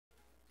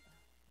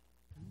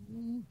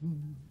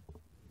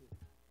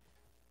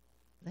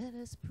Let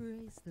us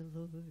praise the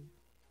Lord.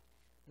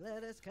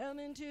 Let us come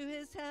into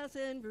his house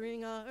and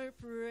bring our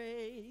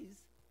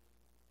praise.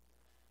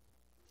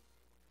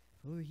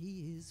 For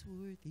he is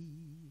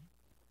worthy.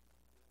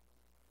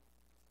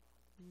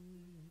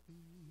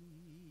 Worthy,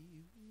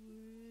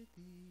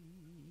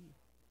 worthy.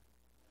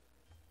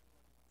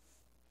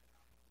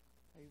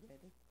 Are you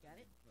ready? Got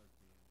it?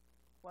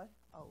 What?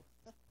 Oh.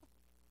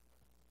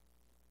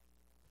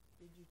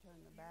 Did you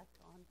turn the back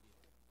on?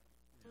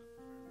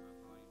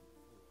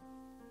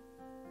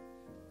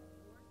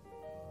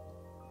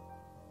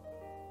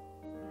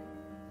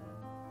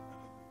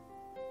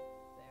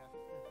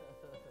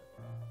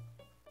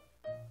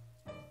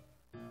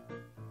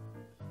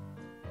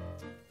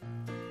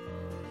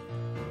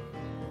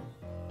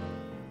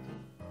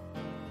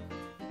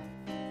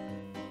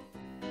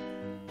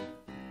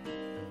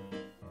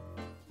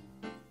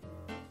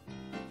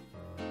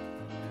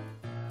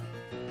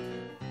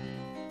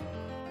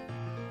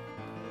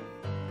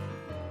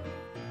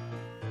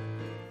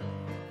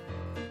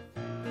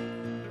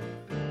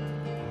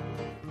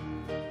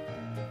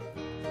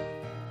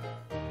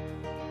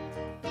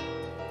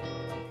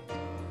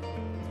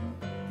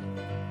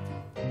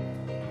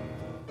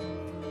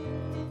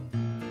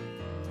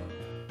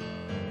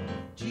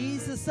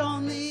 Jesus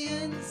on the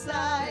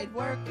inside,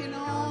 working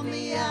on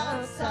the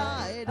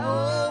outside.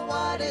 Oh,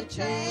 what a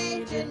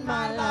change in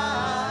my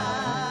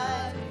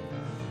life.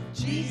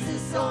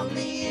 Jesus on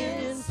the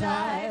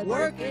inside,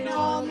 working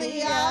on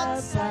the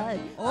outside.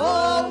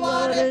 Oh,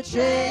 what a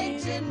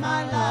change in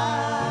my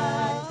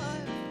life.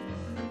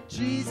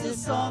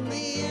 Jesus on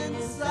the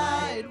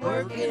inside,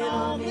 working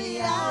on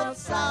the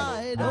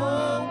outside.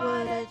 Oh,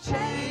 what a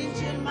change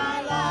in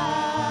my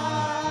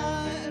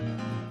life.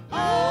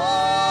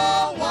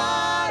 Oh,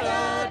 what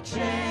a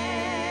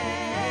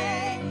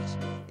change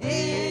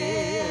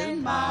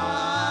in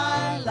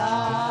my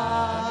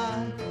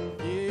life.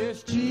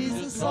 Yes,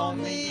 Jesus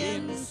on the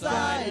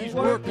inside,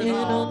 working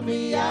on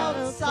the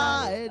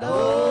outside.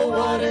 Oh,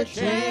 what a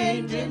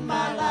change in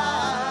my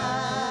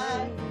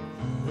life.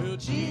 Well,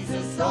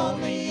 Jesus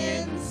on the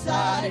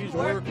inside,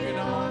 working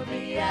on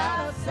the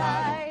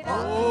outside.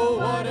 Oh,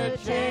 what a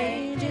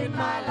change in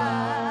my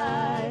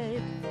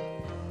life.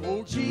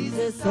 Oh,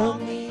 Jesus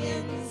on the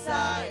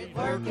inside,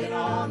 working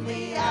on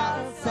the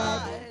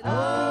outside.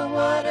 Oh,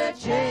 what a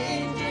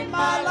change in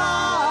my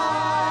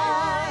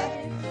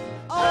life.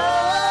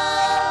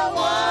 Oh,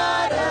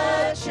 what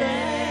a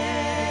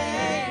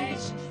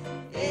change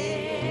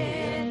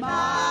in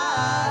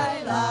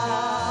my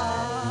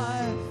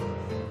life.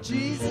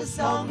 Jesus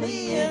on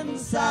the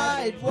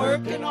inside,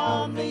 working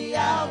on the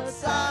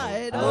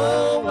outside.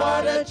 Oh,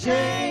 what a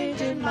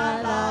change in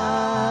my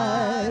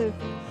life.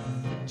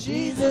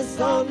 Jesus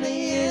on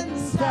the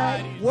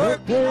inside,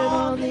 working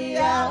on the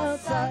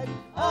outside.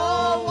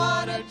 Oh,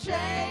 what a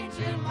change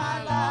in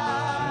my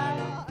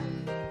life.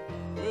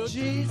 Well,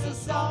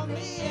 Jesus on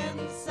the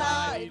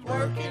inside,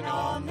 working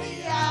on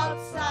the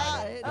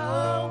outside.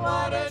 Oh,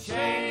 what a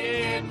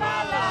change in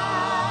my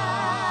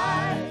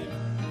life.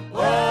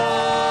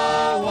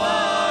 Oh,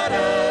 what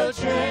a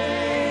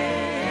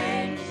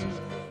change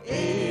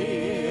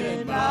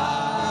in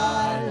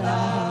my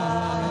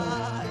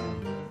life.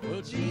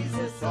 Well,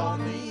 Jesus on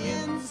the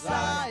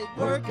inside,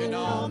 working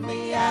on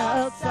the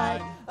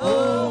outside.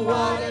 Oh,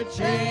 what a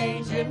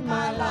change in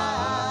my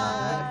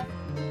life.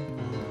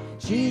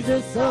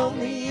 Jesus on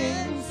the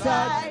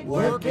inside,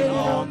 working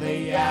on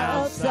the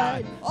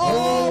outside.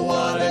 Oh,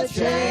 what a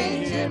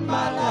change in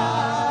my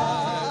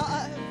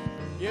life.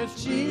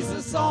 Yes,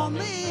 Jesus on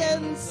the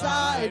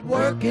inside,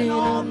 working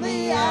on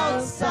the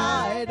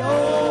outside.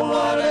 Oh,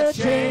 what a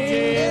change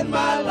in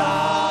my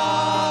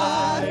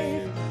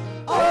life.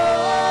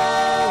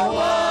 Oh,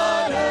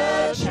 what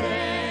a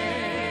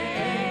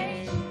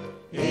change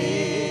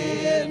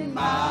in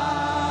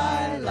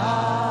my life.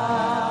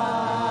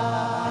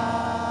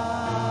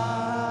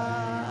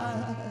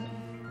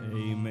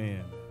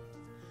 Amen.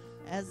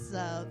 As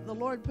the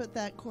Lord put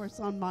that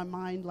course on my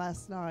mind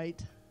last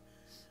night,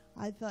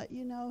 I thought,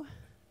 you know,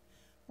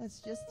 that's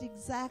just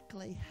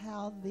exactly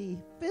how the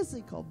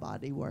physical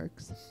body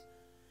works,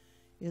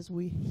 is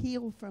we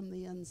heal from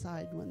the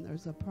inside when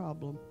there's a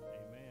problem.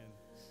 Amen.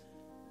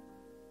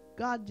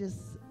 God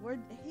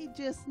he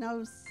just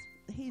knows,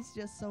 he's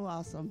just so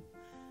awesome.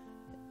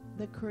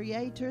 The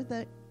creator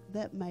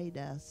that made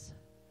us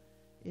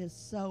is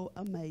so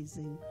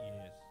amazing.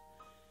 Yes.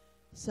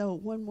 So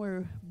when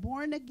we're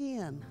born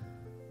again,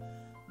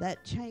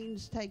 that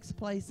change takes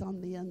place on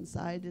the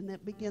inside and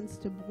it begins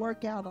to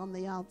work out on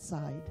the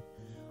outside.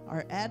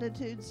 Our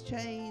attitudes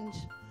change,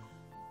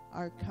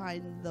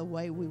 the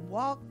way we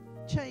walk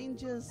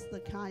changes, the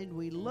kind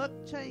we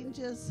look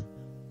changes.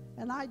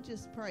 And I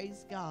just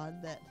praise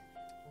God that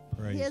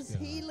His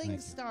healing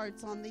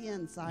starts on the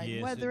inside,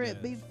 Yes, whether it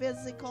it be does.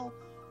 physical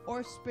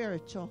or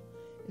spiritual.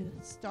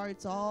 It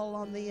starts all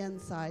on the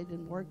inside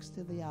and works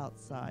to the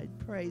outside.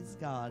 Praise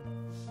God.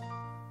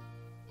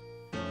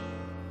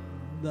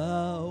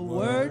 The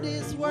Word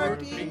is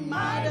working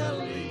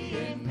mightily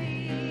in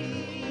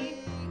me.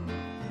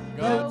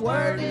 The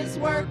Word is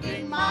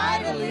working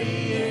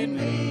mightily in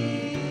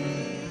me.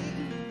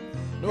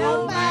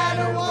 No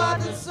matter what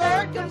the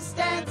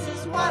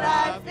circumstances, what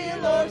I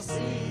feel or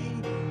see,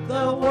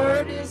 the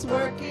Word is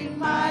working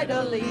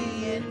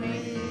mightily in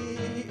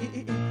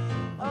me.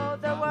 Oh,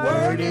 the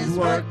Word is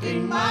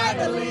working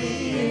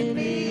mightily in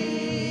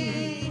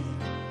me.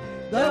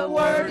 The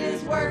Word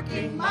is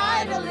working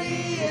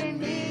mightily in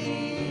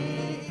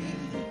me.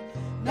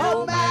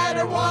 No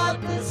matter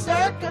what the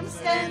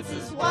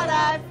circumstances, what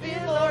I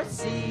feel or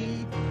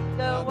see,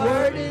 the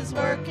Word is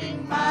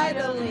working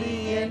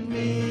mightily in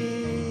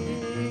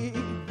me.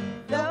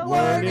 The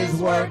Word is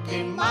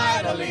working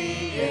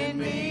mightily in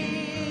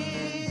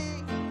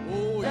me.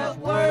 The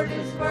Word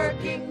is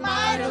working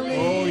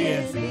mightily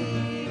in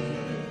me.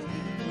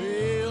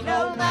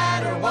 No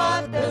matter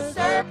what the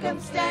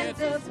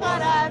circumstances,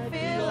 what I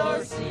feel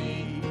or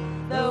see,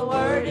 the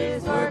Word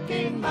is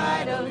working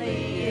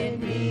mightily in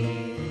me.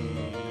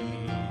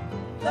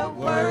 The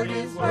Word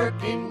is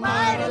working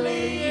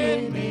mightily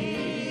in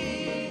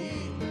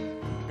me.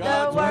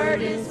 The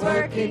Word is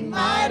working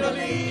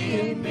mightily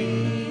in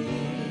me.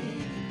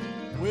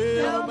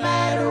 No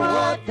matter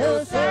what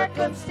the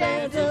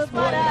circumstances,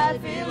 what I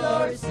feel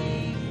or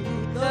see,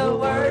 the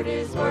Word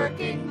is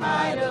working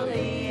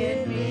mightily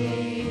in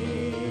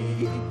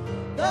me.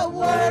 The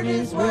Word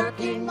is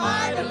working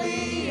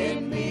mightily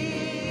in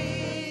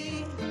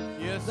me.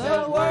 Yes,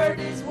 The Word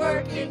is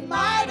working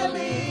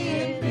mightily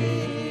in me.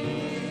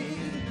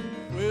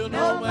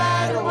 No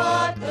matter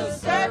what the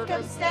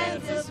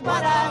circumstances,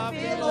 what I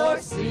feel or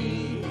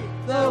see,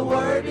 the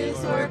Word is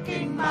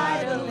working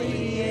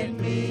mightily in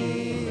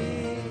me.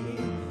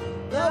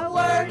 The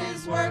Word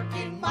is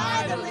working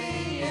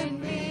mightily in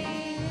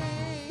me.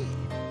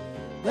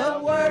 The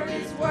Word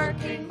is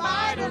working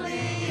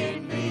mightily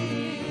in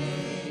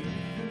me.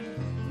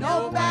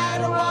 No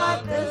matter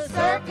what the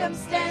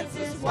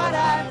circumstances, what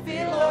I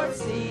feel or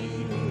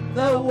see,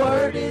 the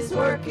Word is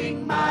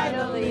working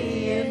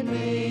mightily in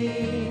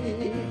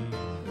me.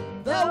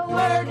 The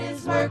Word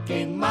is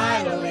working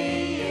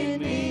mightily in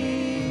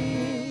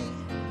me.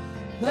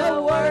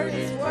 The Word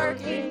is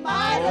working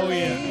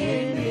mightily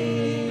in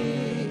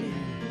me.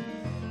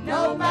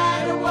 No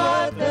matter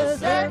what the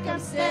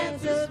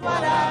circumstances,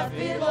 what I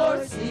feel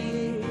or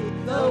see,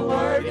 the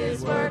Word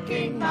is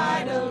working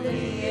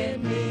mightily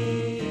in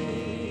me.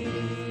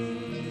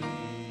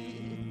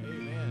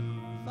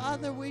 Amen.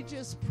 Father, we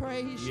just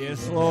praise you.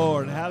 Yes,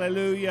 Lord.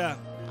 Hallelujah.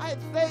 I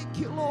thank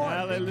you, Lord,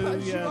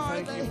 because you Hallelujah. are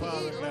Thank the you, Father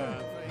healer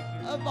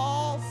God. of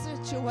all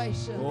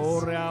situations.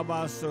 Lord,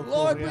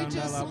 Lord, we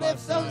just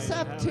lift those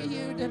up to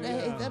you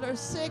today that are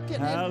sick and in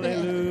bed.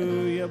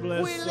 Hallelujah.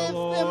 Bless We the lift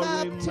Lord. them We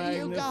up to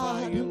you, magnify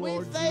God. you, We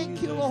Lord thank you,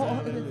 Jesus. Lord.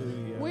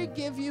 Hallelujah. We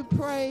give you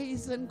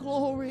praise and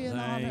glory and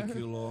Thank honor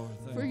you, Lord.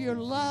 for your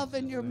love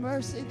and your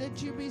mercy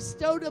that you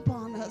bestowed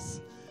upon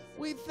us.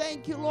 We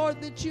thank you,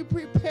 Lord, that you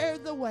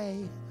prepared the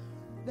way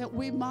that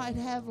we might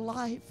have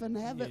life and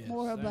have it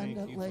more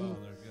abundantly.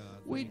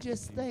 We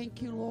just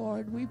thank you,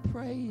 Lord. We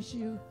praise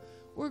you.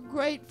 We're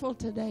grateful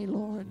today,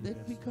 Lord,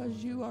 that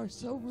because you are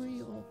so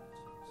real.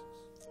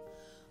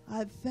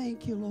 I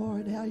thank you,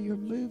 Lord, how you're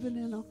moving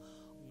in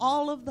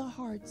all of the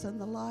hearts and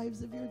the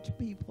lives of your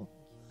people.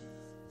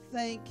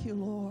 Thank you,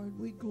 Lord.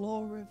 We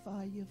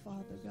glorify you,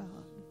 Father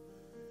God.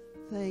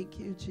 Thank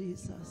you,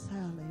 Jesus.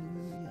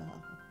 Hallelujah.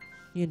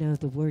 You know,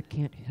 the Word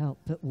can't help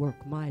but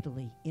work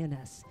mightily in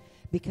us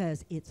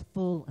because it's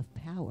full of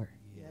power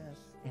Yes.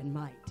 and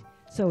might.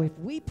 So if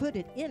we put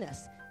it in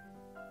us,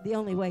 the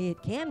only way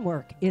it can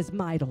work is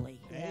mightily.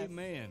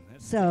 Amen.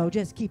 So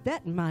just keep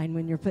that in mind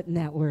when you're putting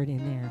that word in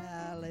there.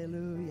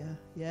 Hallelujah.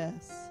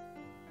 Yes.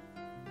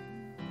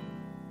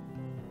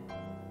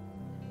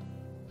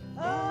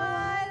 Oh,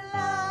 I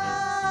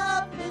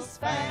love this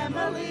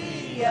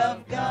family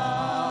of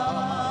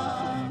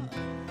God,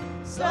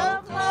 so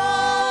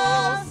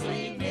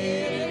closely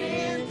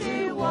knit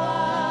into one.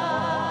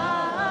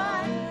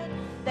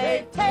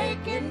 They've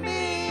taken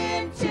me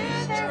into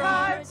their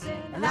hearts,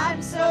 and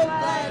I'm so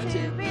glad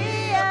to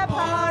be a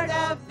part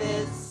of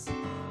this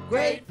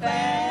great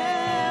family.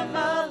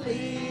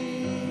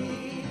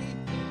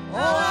 Oh,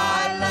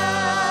 I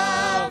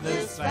love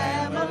this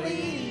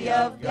family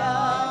of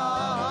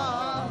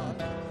God,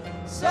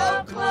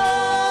 so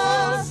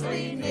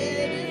closely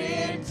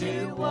knitted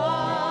into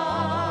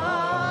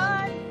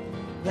one.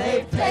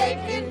 They've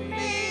taken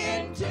me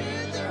into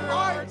their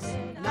hearts,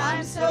 and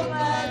I'm so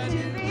glad to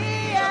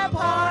be a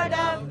part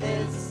of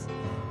this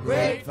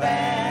great family.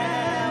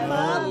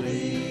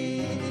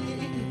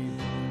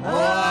 Oh,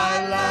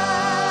 I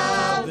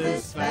love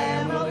this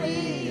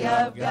family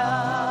of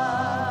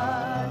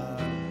God,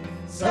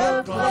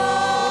 so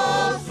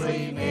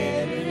closely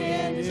knitted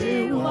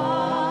into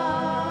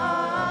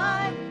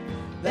one.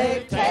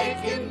 They've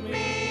taken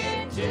me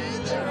into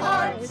their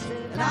hearts,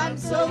 and I'm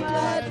so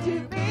glad to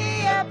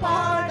be a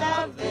part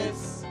of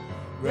this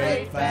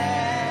great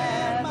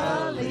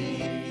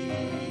family.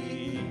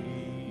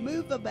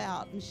 Move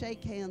about and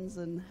shake hands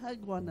and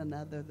hug one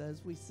another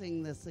as we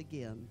sing this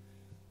again.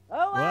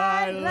 Oh,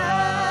 I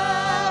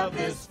love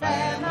this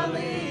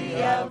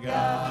family of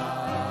God.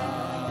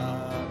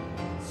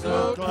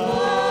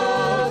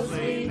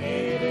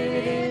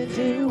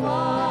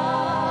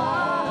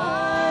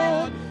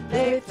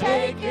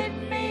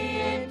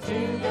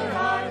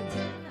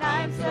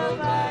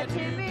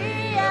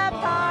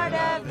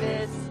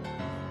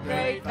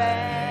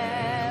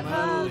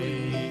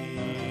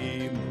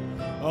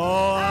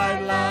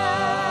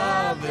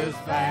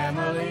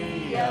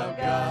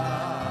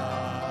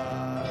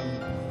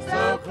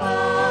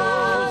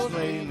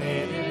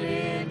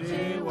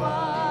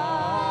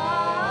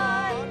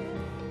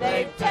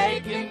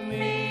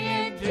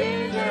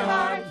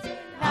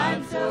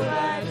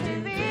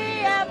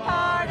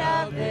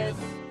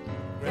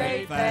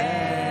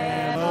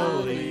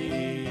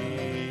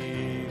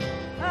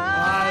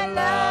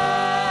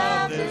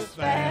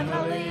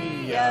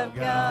 of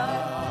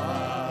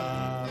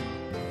God,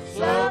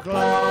 so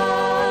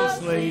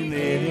closely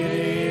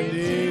knitted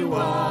into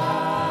one.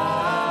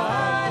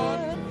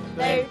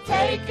 They've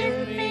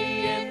taken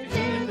me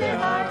into their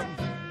heart.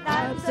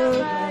 I'm so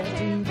glad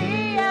to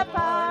be a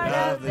part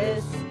of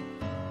this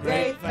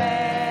great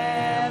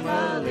family.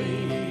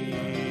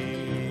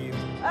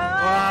 Oh,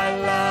 I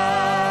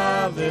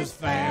love this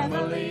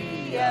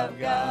family of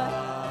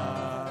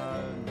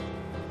God.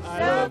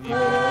 So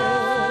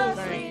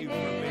closely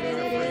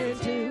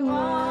knitted into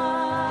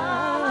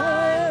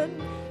one.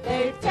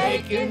 They've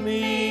taken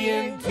me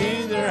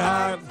into their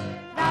hearts.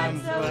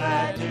 I'm so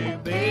glad to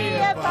be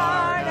a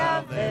part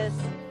of this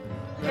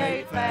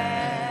great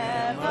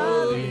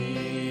family.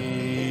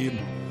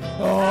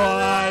 Oh,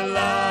 I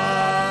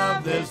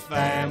love this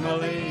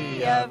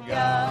family of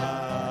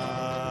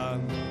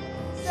God.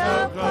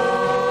 So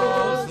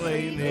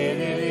closely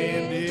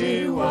knitted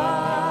into one.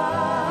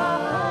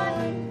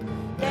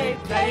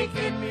 They've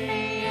taken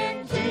me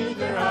into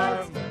their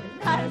hearts.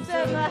 I'm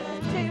so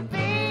glad to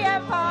be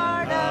a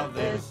part of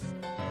this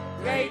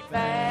great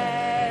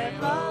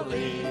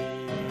family.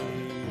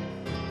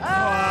 Oh,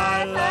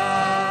 I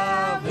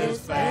love this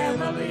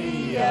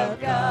family of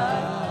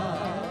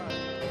God.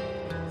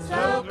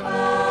 So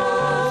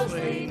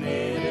closely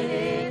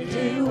knitted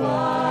into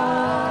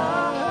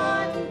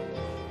one.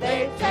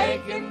 They've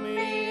taken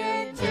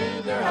me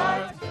into their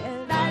hearts,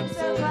 and I'm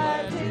so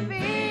glad to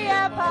be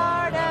a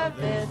part of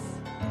this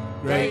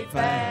great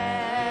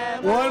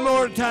family. One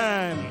more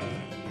time.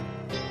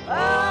 Oh,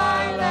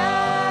 I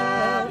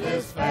love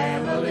this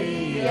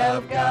family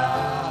of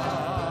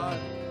God.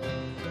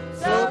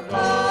 So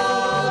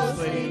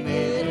closely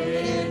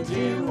knitted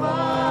into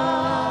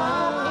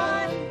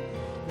one.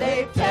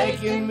 They've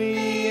taken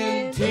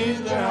me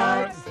into their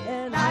hearts,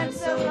 and I'm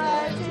so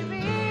glad to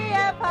be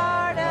a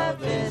part of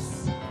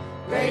this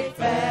great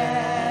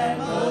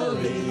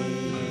family.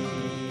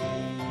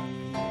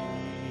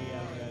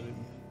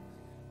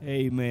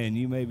 Amen.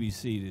 You may be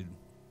seated.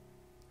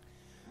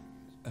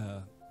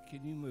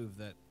 Can you move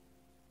that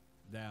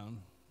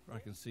down so I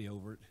can see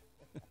over it?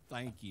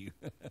 Thank you.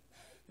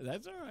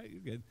 That's all right. You're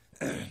good.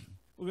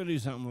 We're going to do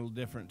something a little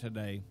different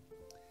today.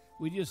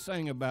 We just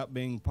sang about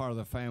being part of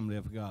the family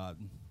of God.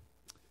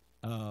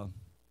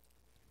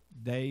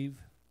 Dave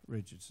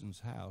Richardson's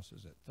house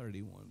is at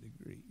 31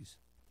 degrees.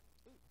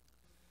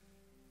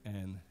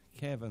 And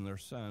Kevin, their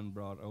son,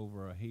 brought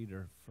over a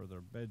heater for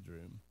their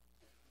bedroom.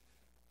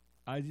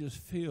 I just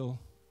feel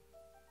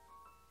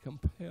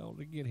compelled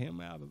to get him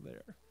out of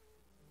there.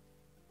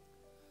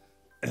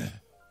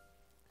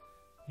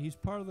 He's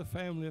part of the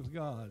family of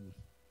God.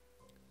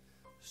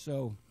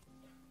 So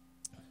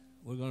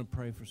we're going to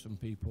pray for some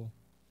people.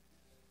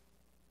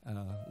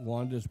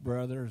 Wanda's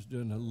brother is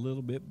doing a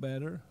little bit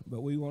better,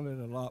 but we want it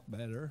a lot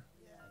better.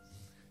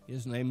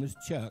 His name is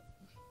Chuck.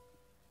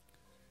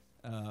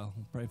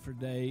 We'll pray for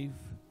Dave.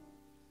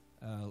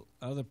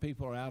 Other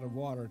people are out of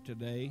water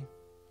today.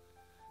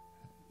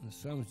 The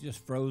sun's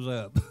just froze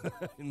up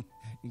and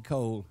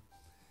cold.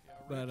 Yeah,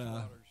 But, Rick's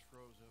water's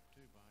froze up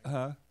too, Mike.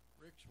 Huh?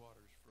 Rick's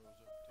water's froze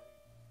up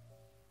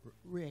too.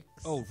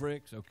 Rick's. Oh,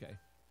 Rick's, okay.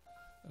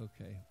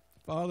 Okay.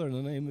 Father, in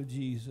the name of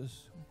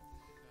Jesus,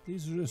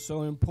 these are just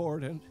so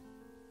important.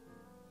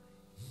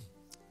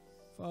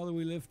 Father,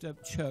 we lift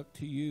up Chuck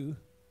to you.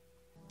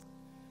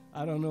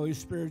 I don't know his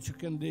spiritual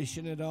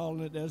condition at all,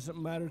 and it doesn't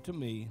matter to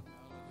me,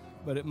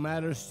 but it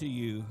matters to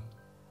you.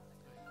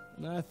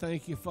 And I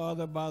thank you,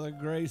 Father, by the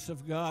grace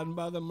of God and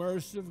by the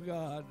mercy of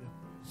God,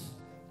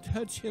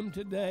 touch him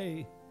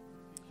today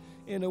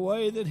in a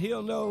way that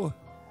he'll know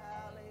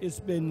it's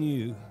been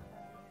you.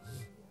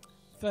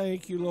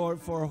 Thank you, Lord,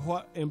 for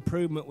what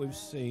improvement we've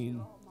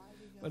seen.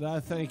 But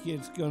I thank you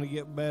it's going to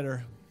get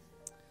better.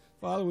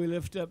 Father, we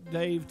lift up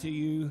Dave to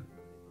you,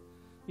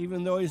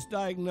 even though his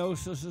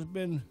diagnosis has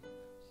been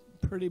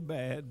pretty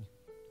bad.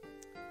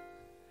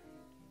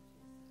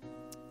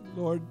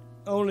 Lord,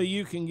 only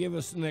you can give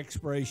us an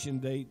expiration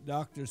date.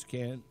 Doctors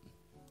can't.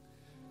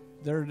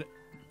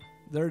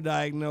 Their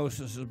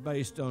diagnosis is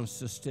based on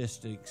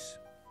statistics.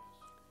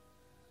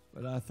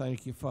 But I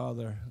thank you,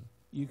 Father,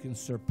 you can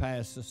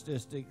surpass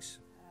statistics.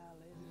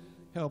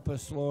 Help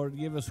us, Lord.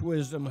 Give us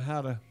wisdom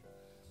how to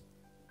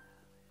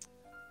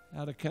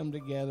come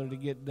together to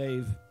get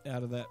Dave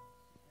out of that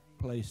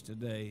place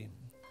today.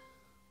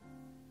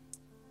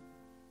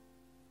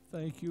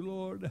 Thank you,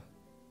 Lord.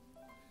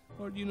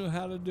 Lord, you know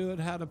how to do it,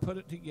 how to put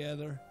it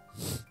together.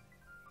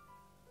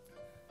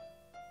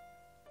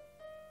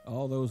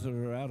 All those that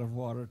are out of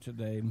water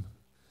today,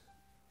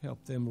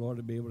 help them, Lord,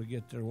 to be able to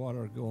get their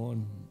water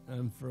going,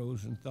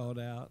 unfrozen, thawed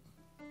out.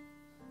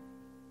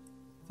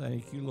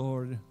 Thank you,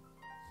 Lord.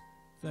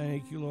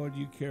 Thank you, Lord.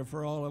 You care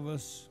for all of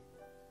us.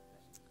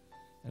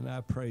 And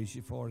I praise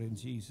you for it in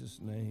Jesus'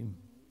 name.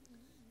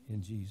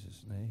 In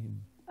Jesus'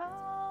 name.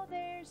 Oh,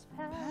 there's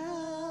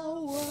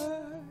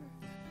Power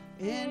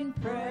in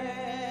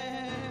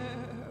prayer.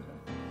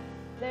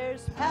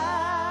 There's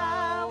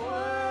power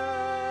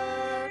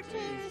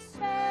to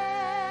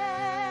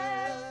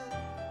spare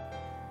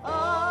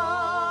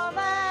all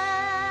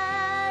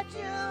that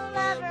you'll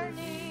ever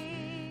need.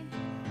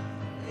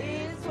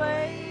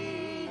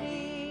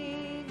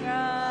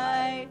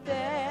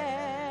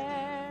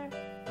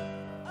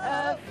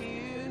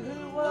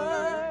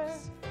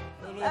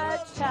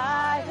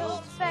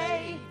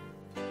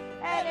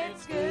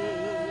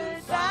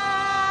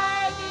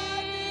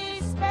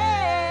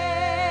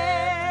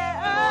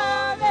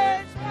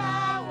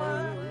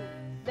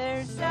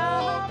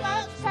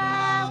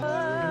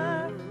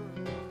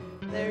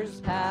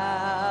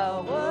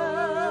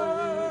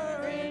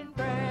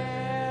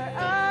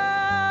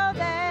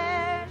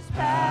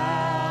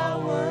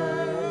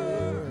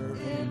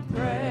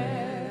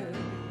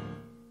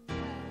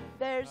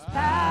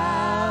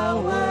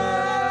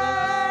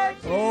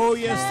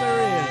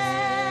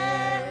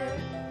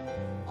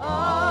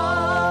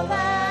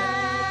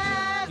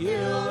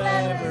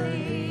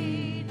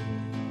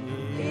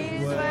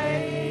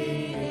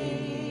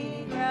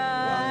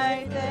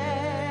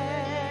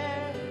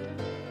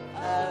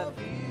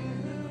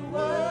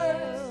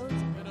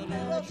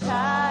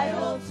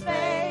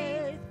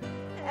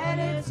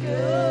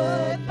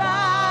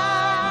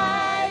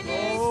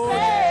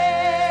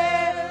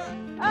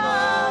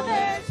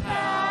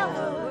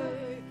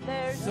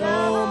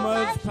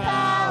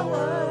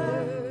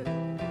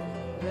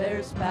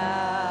 there's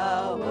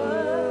power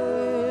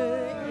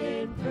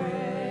in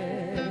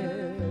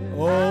prayer.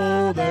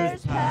 Oh,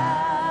 There's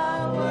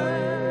power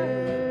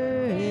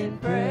in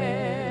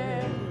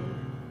prayer.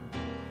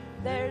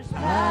 There's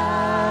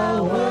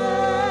power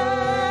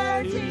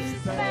to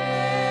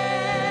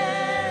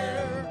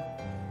spare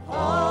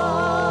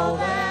all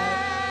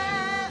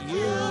that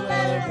you'll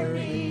ever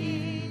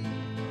need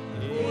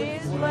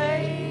is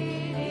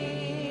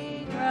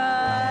waiting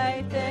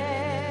right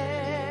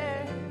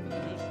there.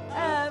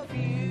 A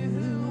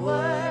few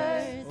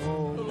words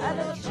of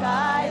a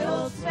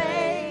child's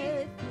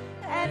faith,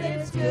 and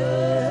it's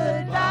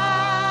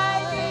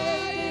goodbye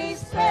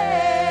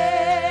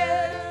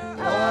despair.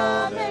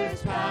 Oh,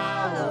 there's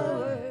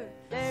power,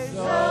 there's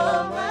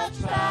so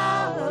much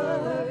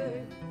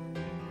power,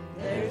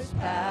 there's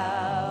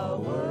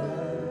power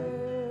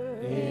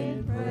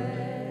in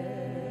prayer.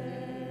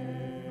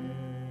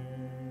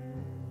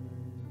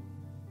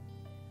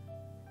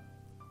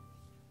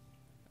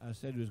 I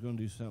said we was going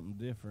to do something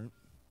different.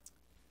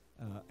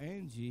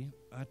 Angie,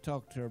 I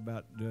talked to her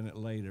about doing it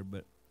later,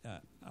 but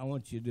I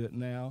want you to do it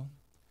now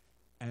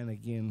and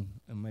again,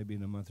 maybe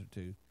in a month or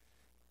two.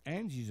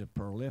 Angie's a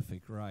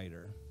prolific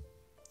writer,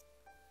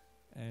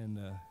 and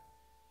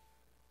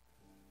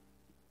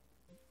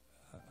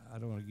I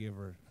don't want to give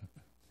her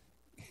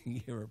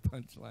give her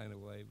punchline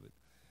away, but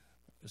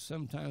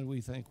sometimes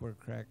we think we're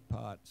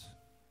crackpots,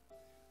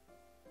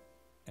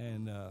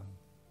 and a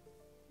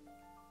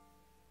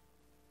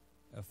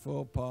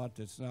full pot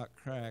that's not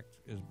cracked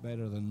is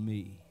better than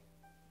me.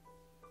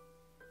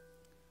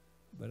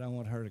 But I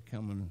want her to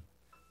come and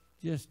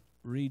just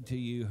read to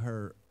you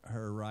her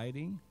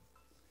writing.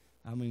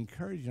 I'm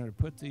encouraging her to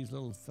put these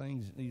little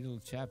things, these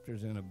little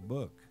chapters in a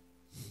book.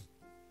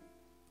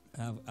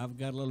 I've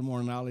got a little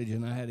more knowledge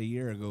than I had a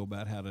year ago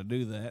about how to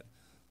do that.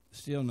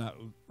 Still not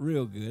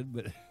real good,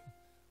 but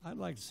I'd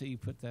like to see you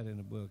put that in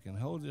a book. And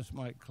hold this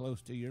mic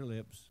close to your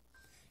lips.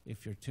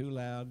 If you're too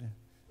loud,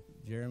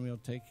 Jeremy will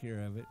take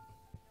care of it.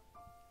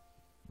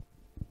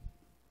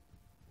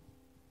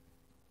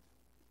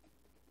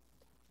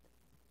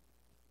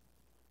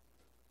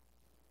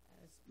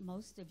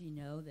 Most of you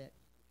know that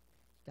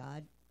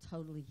God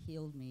totally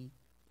healed me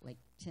like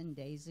 10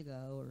 days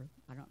ago, or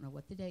I don't know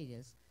what the date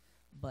is,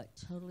 but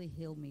totally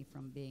healed me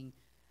from being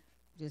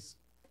just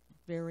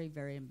very,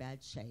 very in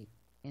bad shape,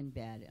 in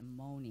bed and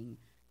moaning.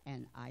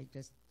 And I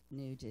just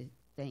knew to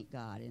thank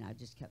God, and I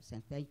just kept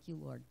saying, thank you,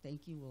 Lord,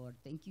 thank you, Lord,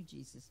 thank you,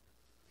 Jesus.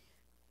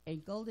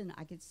 And Golden,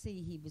 I could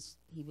see he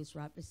was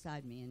right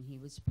beside me, and he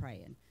was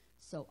praying.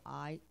 So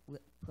I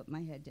put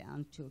my head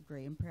down to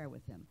agree in prayer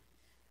with him.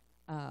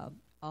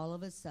 All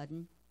of a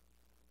sudden,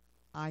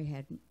 I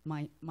had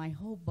my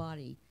whole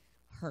body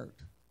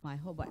hurt. My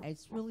whole body.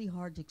 It's really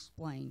hard to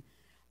explain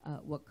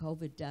what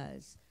COVID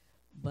does,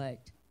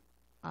 but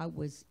I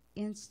was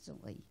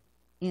instantly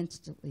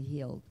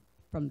healed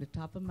from the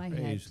top of my head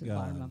Praise to the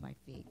bottom of my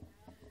feet.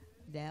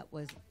 That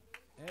was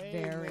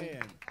very,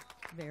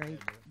 very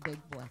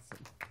big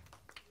blessing.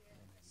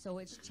 So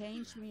it's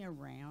changed me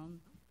around.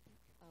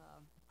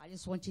 I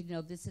just want you to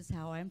know this is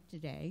how I am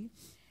today,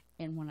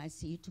 and when I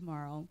see you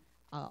tomorrow,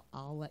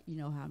 I'll let you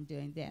know how I'm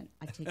doing then.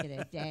 I take it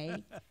a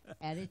day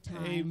at a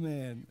time.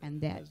 Amen. And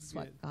that's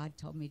what good. God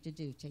told me to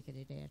do, take it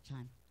a day at a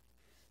time.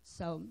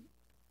 So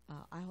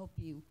I hope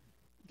you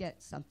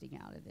get something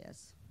out of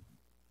this.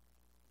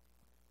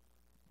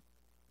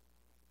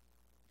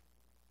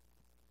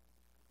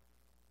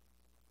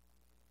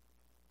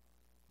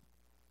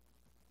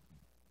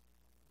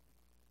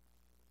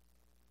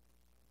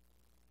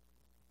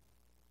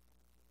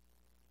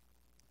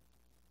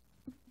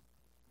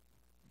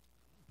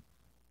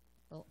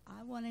 Well,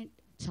 I want to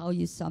tell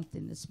you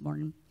something this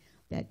morning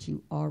that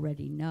you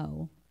already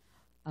know.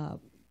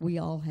 We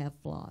all have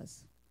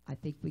flaws. I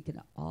think we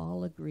can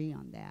all agree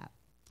on that.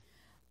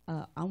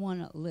 I want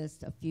to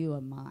list a few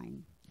of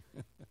mine.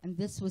 And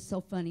this was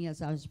so funny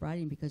as I was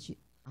writing because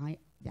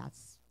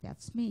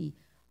that's me.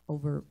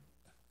 Over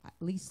at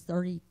least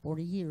 30,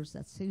 40 years,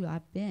 that's who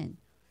I've been.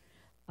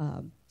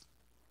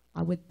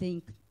 I would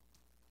think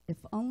if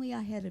only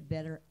I had a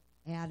better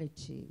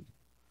attitude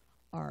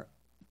or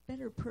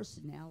better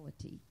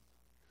personality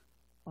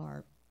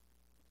or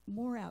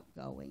more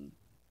outgoing,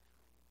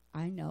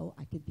 I know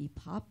I could be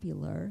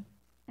popular.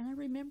 And I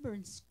remember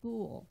in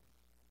school,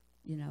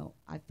 you know,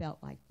 I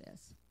felt like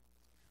this.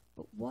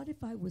 But what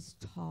if I was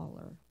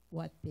taller?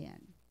 What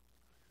then?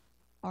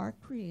 Our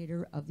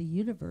Creator of the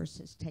universe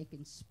has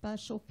taken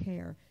special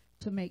care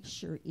to make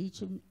sure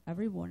each and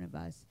every one of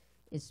us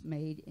is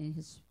made in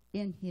his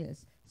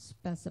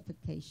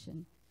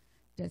specification.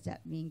 Does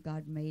that mean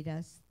God made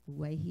us the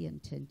way he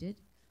intended?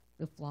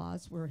 The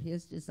flaws were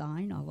his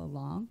design all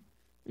along?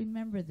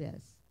 Remember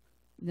this,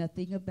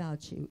 nothing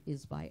about you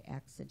is by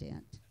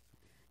accident.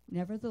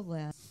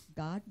 Nevertheless,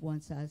 God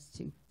wants us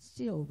to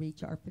still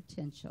reach our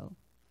potential.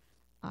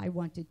 I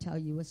want to tell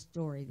you a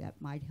story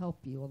that might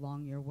help you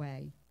along your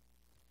way.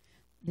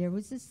 There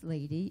was this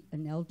lady,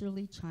 an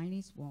elderly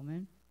Chinese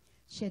woman.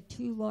 She had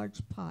 2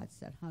 large pots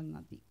that hung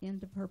on the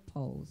end of her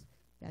poles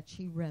that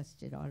she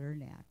rested on her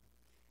neck.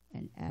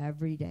 And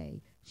every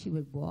day she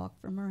would walk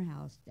from her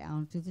house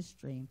down to the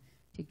stream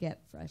to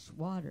get fresh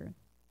water.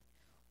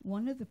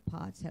 One of the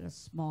pots had a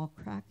small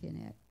crack in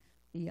it.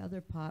 The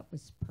other pot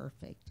was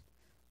perfect.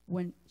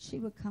 When she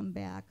would come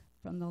back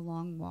from the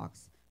long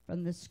walks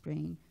from the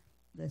stream,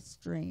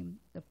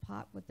 the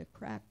pot with the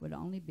crack would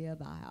only be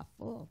about half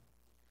full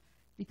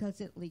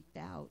because it leaked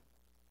out.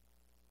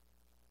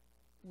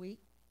 Week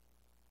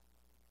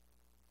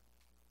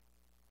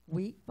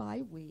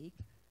by week,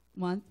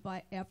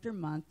 after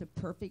month, the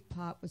perfect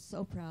pot was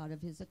so proud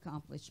of his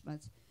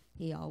accomplishments,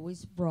 he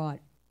always brought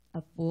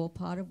a full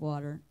pot of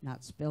water,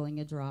 not spilling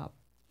a drop.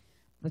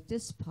 But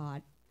this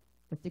pot,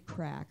 with the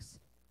cracks,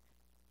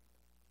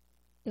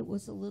 it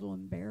was a little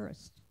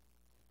embarrassed,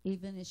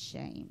 even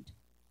ashamed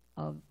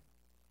of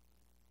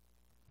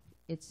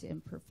its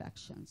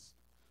imperfections.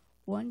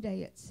 One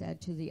day it said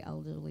to the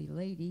elderly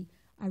lady,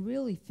 "I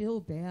really feel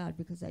bad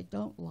because I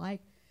don't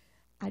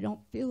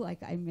feel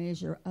like I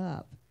measure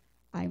up.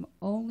 I'm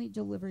only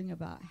delivering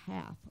about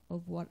half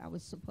of what I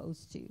was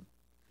supposed to."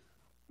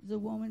 The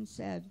woman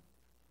said,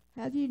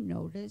 "Have you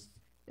noticed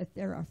that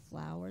there are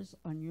flowers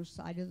on your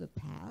side of the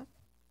path?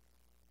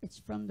 It's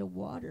from the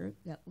water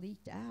that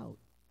leaked out.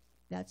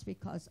 That's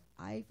because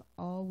I've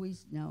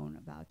always known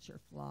about your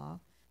flaw,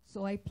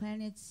 so I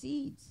planted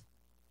seeds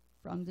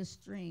from the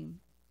stream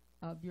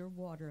of your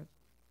water.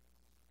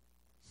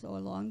 So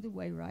along the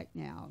way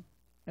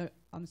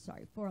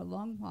for a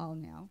long while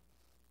now,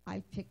 I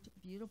picked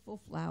beautiful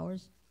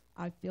flowers.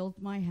 I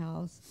filled my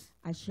house.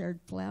 I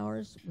shared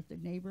flowers with the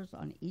neighbors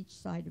on each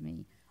side of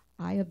me.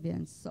 I have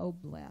been so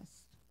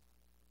blessed.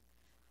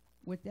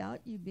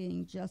 Without you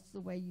being just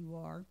the way you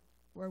are,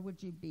 where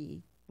would you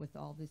be with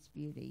all this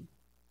beauty?"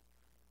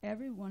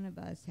 Every one of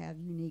us have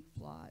unique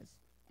flaws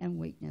and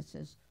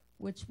weaknesses,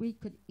 which we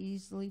could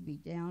easily be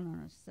down on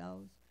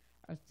ourselves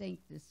or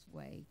think this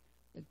way.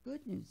 The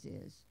good news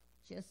is,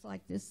 just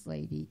like this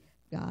lady,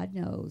 God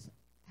knows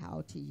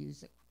how to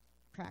use a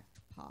cracked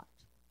pot.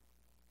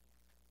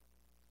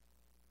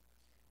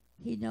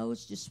 He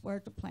knows just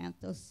where to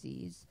plant those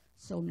seeds,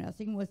 so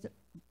nothing with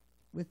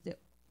the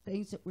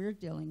things that we're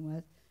dealing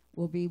with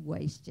will be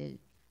wasted.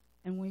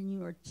 And when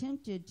you are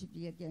tempted to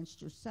be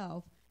against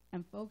yourself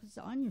and focus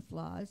on your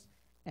flaws,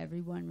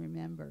 everyone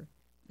remember,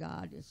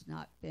 God is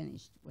not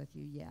finished with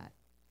you yet.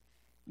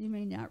 You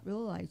may not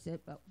realize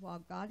it, but while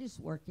God is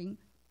working,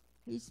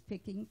 he's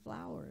picking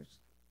flowers.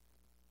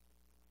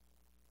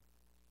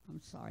 I'm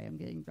sorry, I'm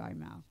getting dry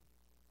mouth.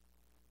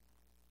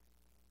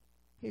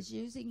 He's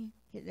using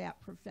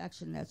that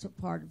perfection. That's a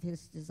part of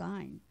his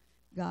design.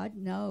 God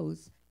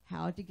knows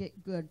how to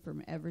get good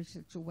from every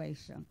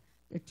situation.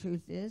 The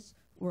truth is,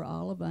 we're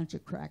all a bunch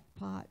of cracked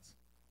pots.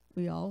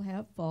 We all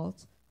have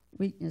faults,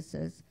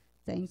 weaknesses,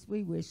 things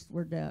we wish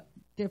were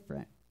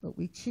different, but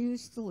we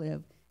choose to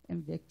live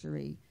in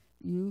victory.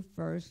 You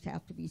first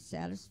have to be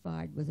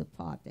satisfied with the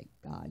pot that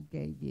God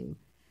gave you.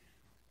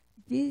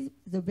 Be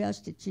the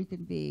best that you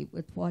can be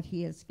with what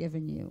he has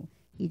given you.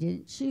 He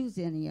didn't choose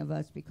any of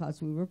us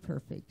because we were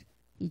perfect.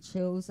 He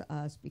chose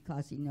us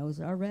because he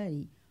knows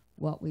already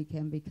what we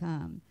can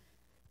become.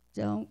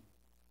 Don't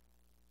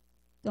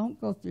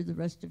go through the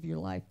rest of your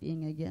life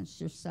being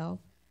against yourself.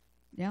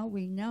 Now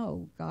we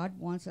know God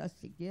wants us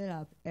to get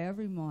up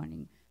every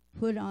morning,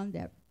 put on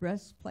that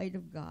breastplate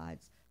of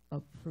God's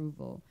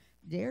approval.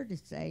 Dare to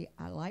say,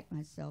 I like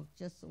myself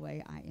just the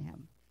way I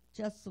am,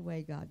 just the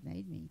way God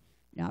made me.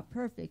 Not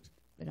perfect,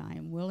 but I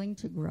am willing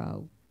to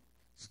grow.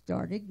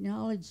 Start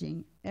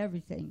acknowledging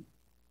everything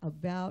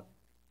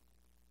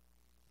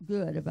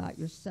good about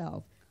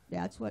yourself.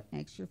 That's what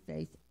makes your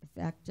faith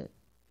effective.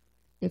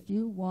 If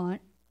you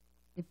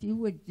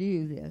would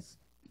do this,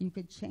 you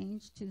could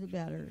change to the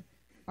better.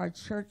 Our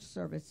church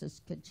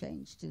services could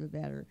change to the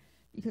better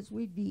because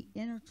we'd be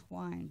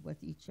intertwined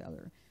with each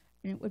other,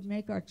 and it would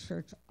make our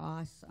church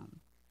awesome.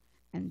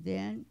 And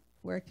then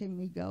where can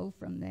we go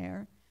from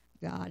there?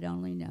 God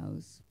only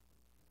knows.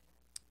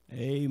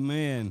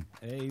 Amen.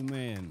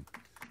 Amen.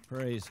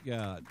 Praise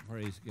God.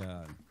 Praise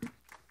God.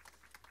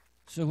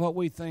 So what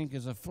we think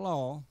is a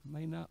flaw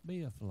may not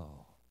be a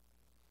flaw.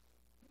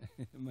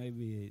 It may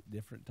be a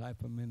different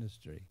type of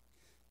ministry.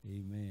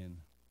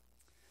 Amen.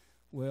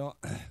 Well,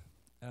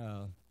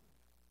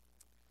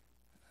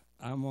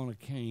 I'm on a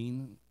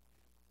cane,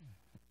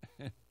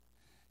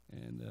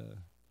 and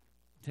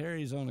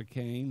Terry's on a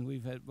cane.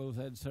 We've both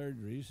had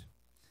surgeries,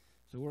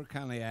 so we're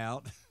kind of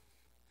out.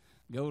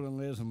 Golden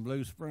lives in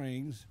Blue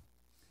Springs,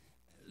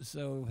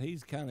 so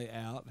he's kind of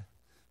out.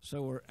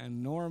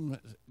 And Norm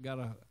got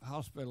a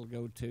hospital to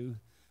go to,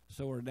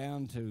 so we're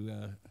down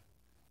to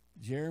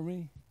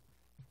Jeremy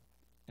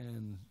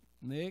and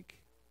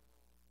Nick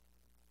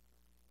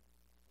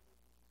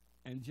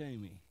and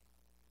Jamie.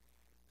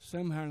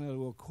 Somehow or another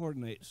we'll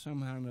coordinate,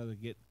 somehow or another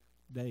get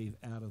Dave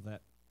out of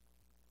that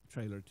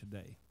trailer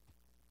today.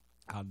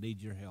 I'll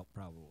need your help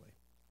probably,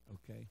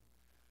 okay?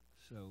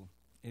 So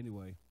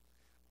anyway,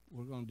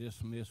 we're going to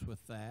dismiss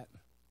with that.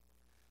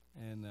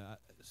 And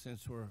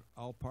since we're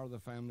all part of the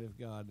family of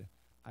God,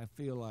 I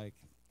feel like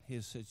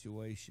his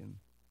situation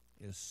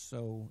is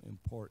so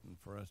important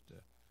for us to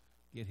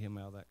get him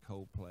out of that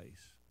cold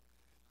place.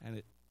 And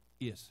it,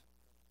 yes.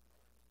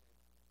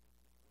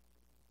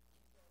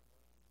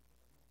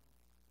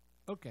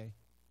 Okay.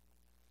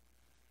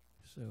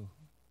 So,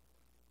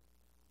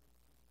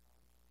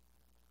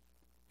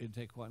 it'd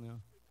take what now?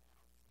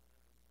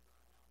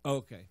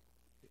 Okay.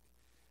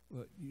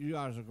 Well, you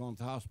guys are going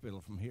to the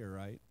hospital from here,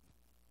 right?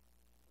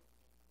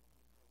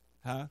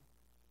 Huh?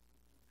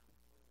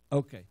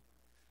 Okay.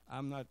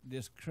 I'm not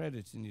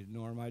discrediting you,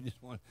 Norm. I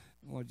just want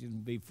you to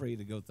be free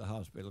to go to the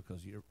hospital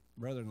because your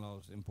brother-in-law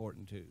is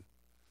important too.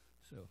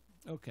 So,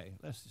 okay,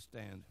 let's just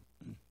stand.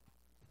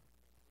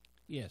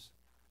 Yes.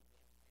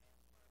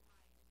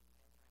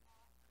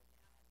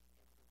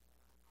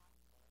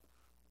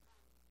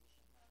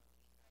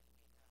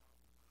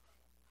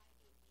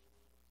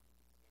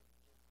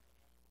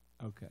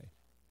 Okay.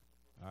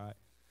 All right.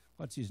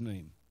 What's his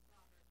name?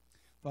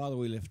 Father,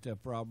 we lift up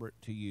Robert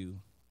to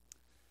you.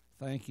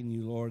 Thanking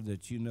you, Lord,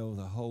 that you know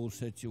the whole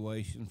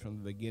situation from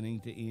the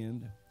beginning to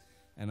end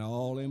and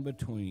all in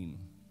between.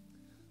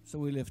 So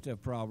we lift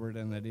up Robert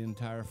and that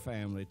entire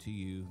family to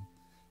you.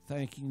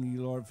 Thanking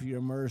you, Lord, for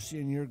your mercy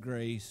and your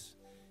grace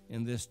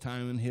in this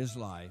time in his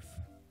life.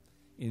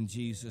 In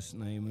Jesus'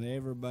 name. And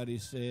everybody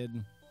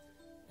said,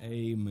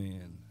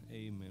 amen.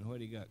 Amen. What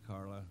do you got,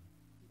 Carla?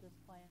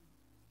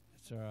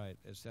 That's all right.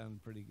 That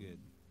sounded pretty good.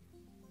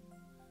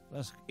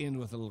 Let's end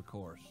with a little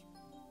chorus.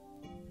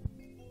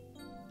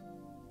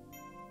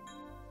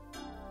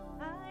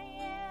 I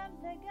am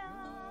the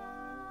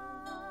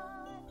God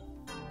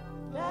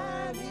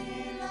that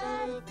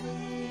healeth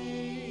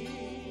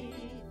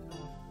thee.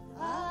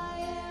 I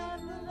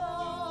am the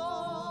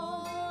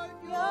Lord,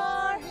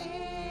 your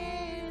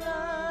healer.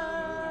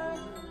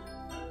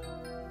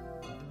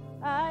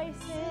 I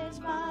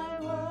sent my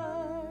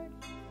word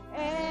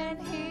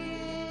and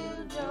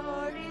healed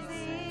your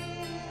disease.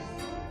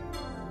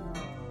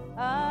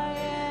 I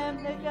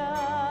am the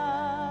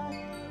God,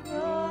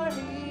 your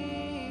healer.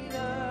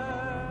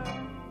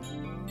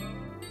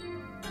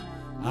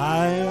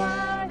 You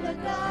are the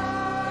God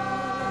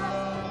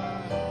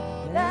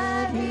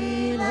that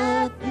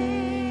healeth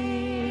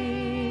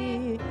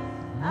thee.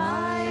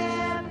 I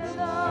am the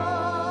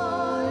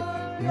Lord,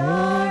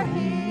 your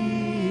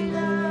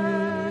healer.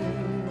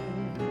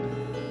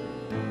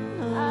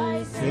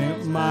 I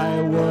sent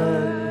my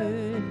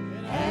word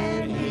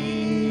and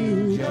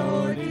healed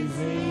your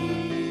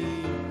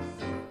disease.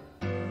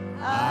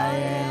 I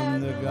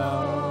am the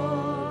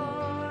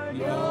God,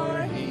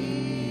 your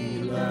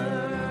healer.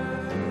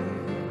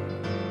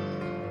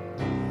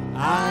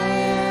 I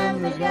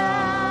am the God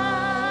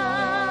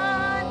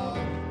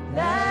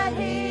that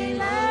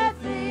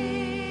healeth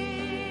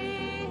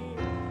thee.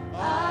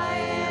 I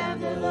am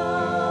the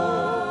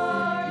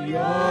Lord,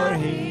 your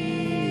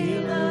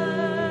healer.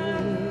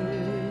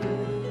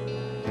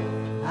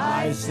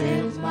 I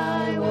sent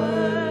my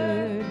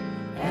word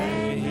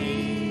and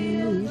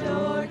healed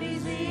your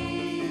disease.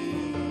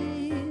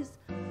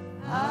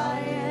 I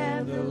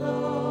am the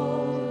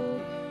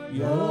Lord,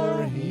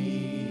 your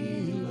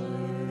healer.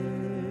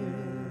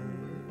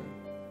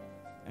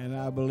 And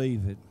I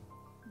believe it.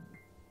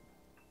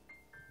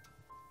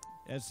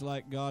 It's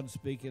like God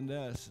speaking to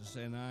us and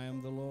saying, I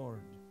am the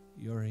Lord,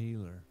 your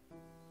healer,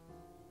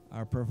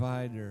 our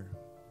provider,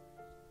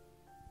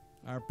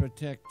 our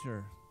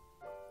protector,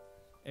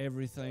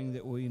 everything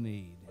that we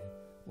need.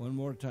 One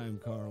more time,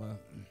 Carla.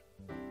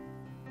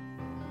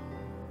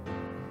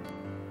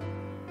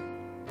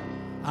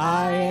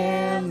 I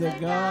am the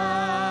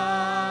God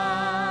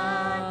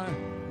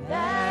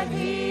that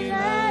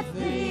healeth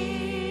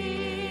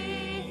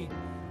thee.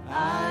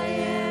 I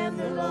am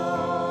the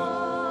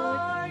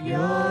Lord,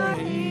 your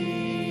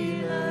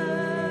healer.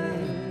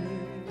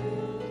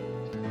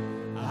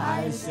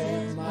 I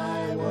sent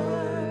my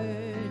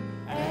word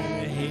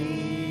and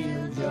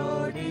healed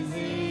your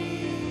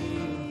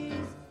disease.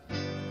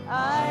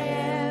 I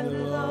am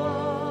the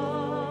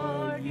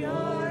Lord,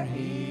 your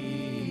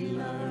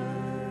healer.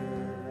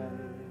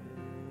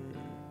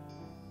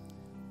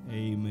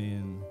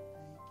 Amen.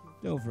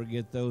 Don't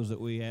forget those that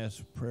we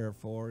ask prayer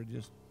for.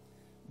 Just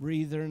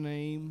breathe their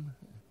name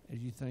as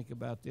you think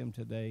about them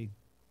today.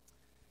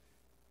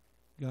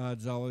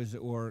 God's always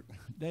at work.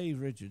 Dave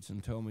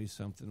Richardson told me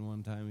something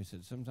one time. He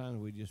said, sometimes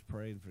we just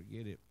pray and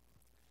forget it.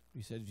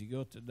 He said, if you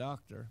go to the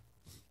doctor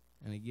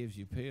and he gives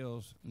you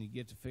pills and you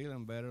get to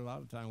feeling better, a lot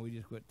of times we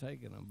just quit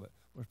taking them. But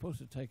we're supposed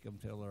to take them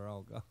till they're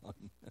all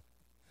gone.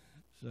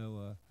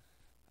 So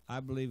I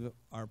believe that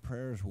our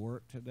prayers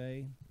work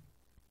today.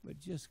 But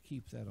just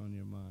keep that on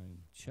your mind.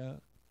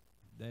 Chuck,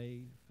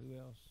 Dave, who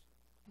else?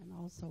 And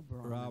also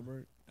Brana.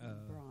 Robert.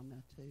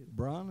 Brana, too.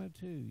 Brana,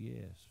 too,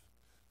 yes.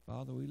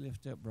 Father, we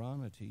lift up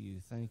Brana to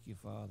you. Thank you,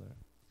 Father.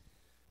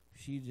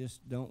 She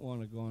just don't want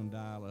to go on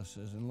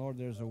dialysis. And, Lord,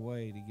 there's a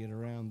way to get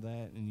around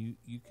that, and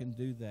you can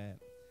do that.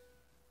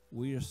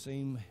 We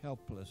seem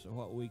helpless at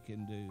what we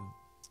can do.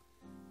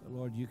 But,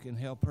 Lord, you can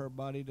help her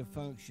body to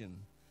function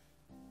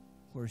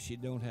where she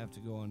don't have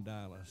to go on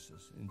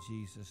dialysis. In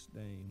Jesus'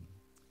 name,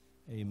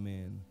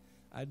 amen.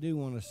 I do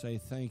want to say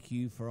thank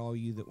you for all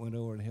you that went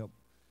over and helped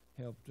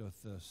helped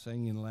with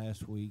singing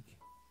last week.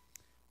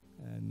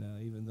 And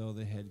even though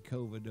they had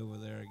COVID over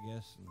there, I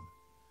guess.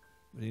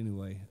 But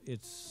anyway,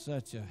 it's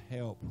such a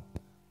help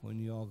when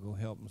you all go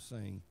help them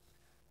sing.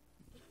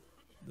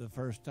 The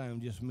first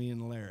time, just me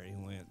and Larry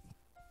went.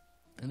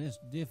 And it's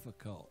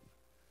difficult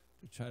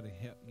to try to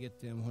help get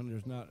them when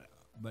there's not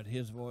but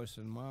his voice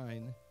and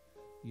mine,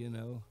 you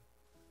know.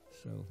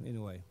 So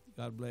anyway,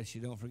 God bless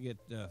you. Don't forget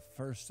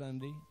first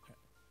Sunday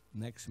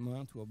next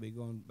month, we'll be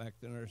going back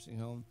to the nursing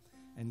home.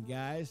 And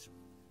guys,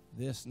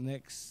 this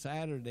next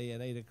Saturday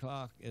at 8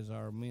 o'clock is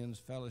our men's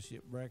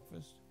fellowship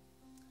breakfast.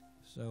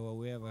 So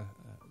we have a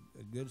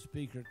good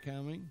speaker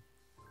coming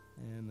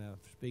and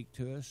speak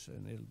to us,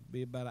 and it'll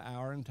be about an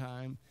hour in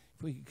time.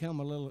 If we could come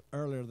a little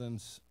earlier than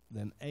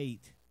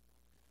 8,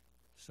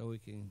 so we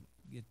can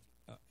get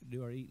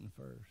do our eating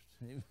first.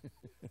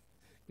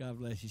 God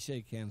bless you.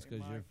 Shake hands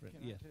because you're a friend.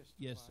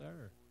 Yes,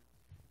 sir.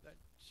 That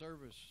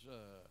service,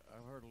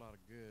 I've heard a lot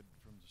of good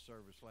from the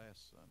service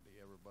last Sunday.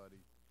 Everybody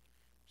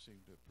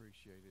seemed to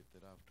appreciate it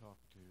that I've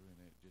talked to, and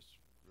it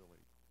just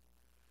really,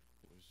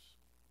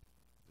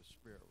 the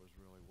Spirit was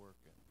really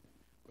working.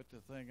 But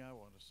the thing I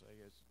want to say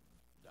is,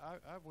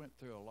 I went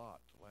through a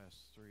lot the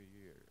last 3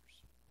 years.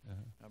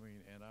 I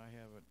mean, and I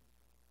haven't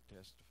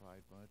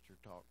testified much or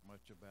talked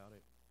much about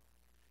it,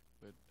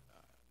 but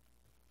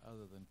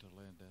other than to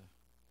Linda,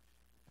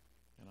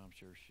 and I'm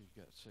sure she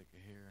got sick of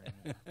hearing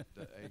it,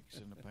 the aches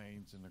and the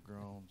pains and the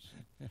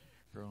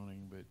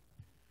groaning, but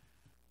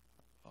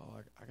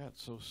I got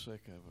so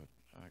sick of it.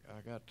 I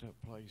got to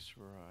a place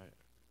where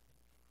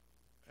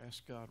I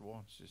asked God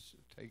once just to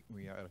take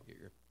me out of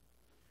here,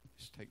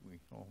 just take me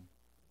home.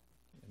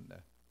 And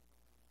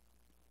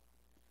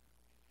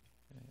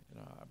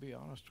I'll be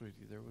honest with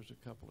you, there was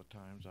a couple of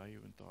times I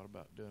even thought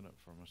about doing it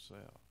for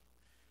myself.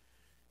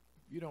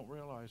 You don't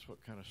realize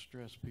what kind of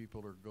stress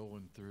people are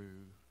going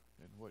through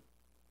and what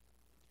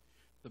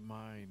the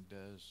mind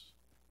does.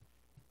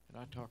 And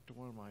I talked to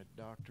one of my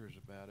doctors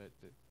about it,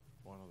 that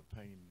one of the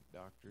pain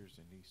doctors,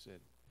 and he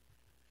said,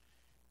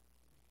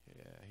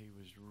 yeah, he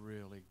was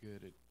really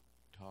good at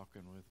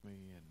talking with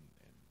me, and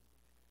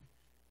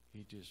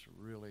he just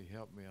really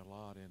helped me a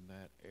lot in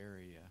that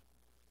area.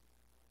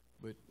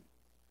 But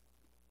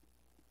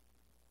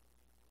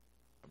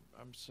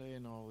I'm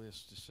saying all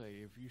this to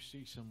say, if you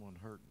see someone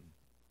hurting,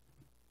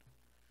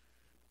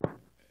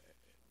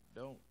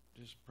 don't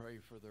just pray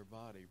for their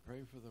body,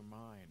 pray for their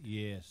mind.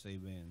 Yes,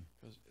 amen.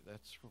 Because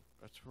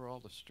that's where all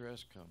the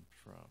stress comes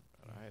from.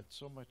 And I had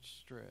so much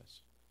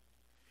stress,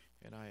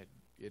 and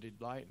it had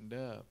lightened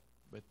up,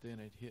 but then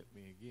it hit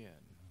me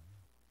again.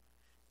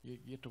 You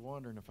get to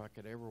wondering if I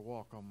could ever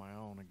walk on my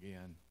own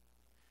again.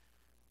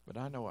 But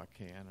I know I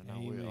can, and I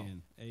will.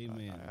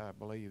 Amen. I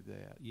believe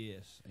that.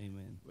 Yes,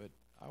 amen. But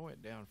I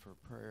went down for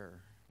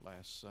prayer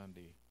last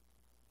Sunday,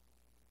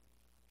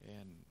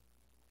 and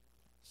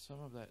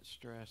some of that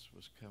stress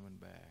was coming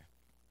back.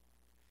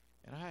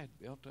 And I had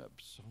built up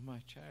so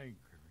much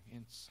anger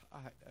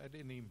inside, I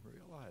didn't even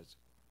realize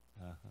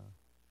it.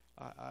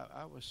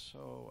 I was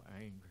so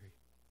angry.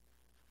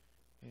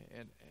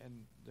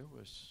 And there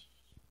was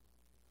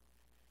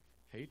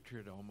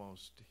hatred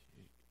almost,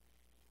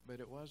 but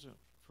it wasn't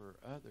for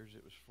others,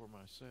 it was for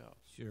myself.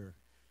 Sure.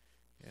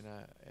 And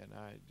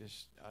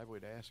I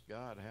would ask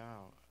God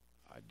how.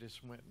 I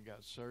just went and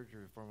got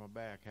surgery for my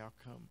back. How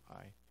come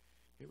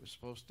it was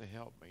supposed to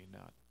help me,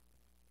 not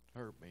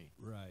hurt me?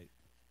 Right.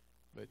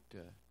 But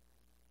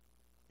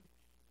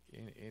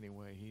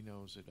anyway, He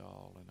knows it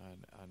all, and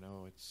I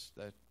know it's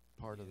that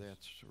part of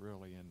that's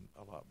really in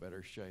a lot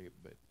better shape.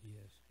 But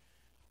yes,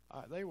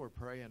 they were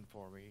praying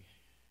for me,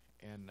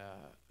 and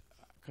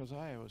because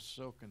I was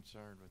so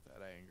concerned with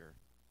that anger,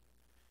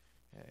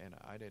 and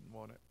I didn't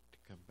want it to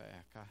come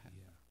back.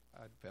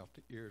 I'd felt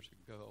it years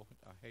ago.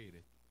 I hate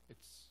it.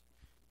 It's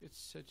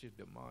such a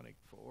demonic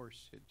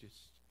force.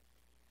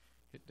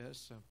 It does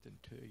something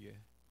to you,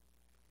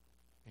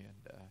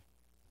 and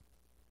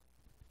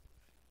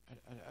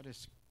I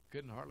just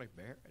couldn't hardly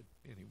bear it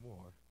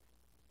anymore.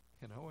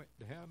 And I went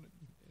down,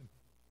 and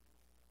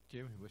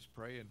Jimmy was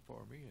praying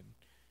for me, and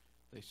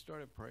they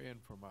started praying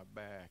for my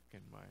back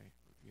and my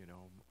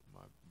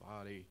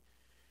body,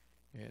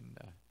 and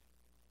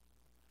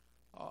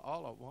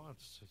all at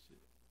once,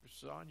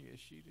 Sonia,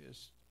 she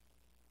just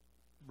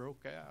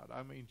broke out.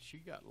 I mean, she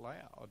got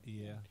loud.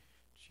 Yeah.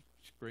 She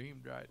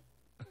screamed right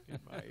in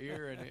my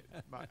ear, and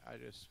my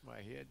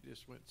head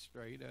just went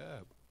straight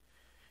up,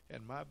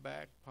 and my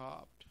back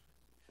popped.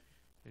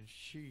 And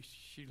she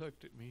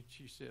looked at me and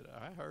she said,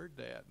 "I heard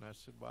that." And I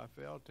said, "Well, I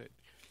felt it."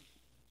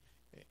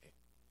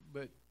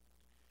 But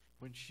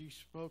when she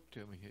spoke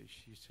to me,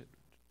 she said,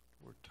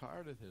 "We're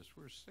tired of this.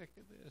 We're sick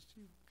of this.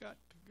 You've got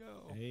to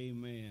go."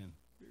 Amen.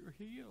 You're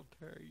healed,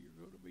 Terry. You're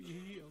going to be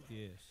healed.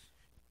 Yes.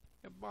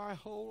 And my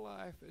whole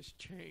life has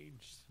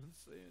changed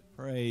since then.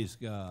 Praise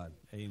God.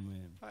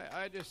 Amen.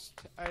 I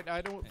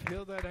don't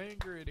feel that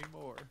anger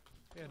anymore.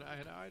 And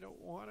I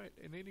don't want it.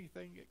 And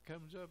anything that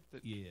comes up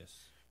that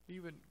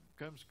even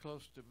comes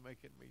close to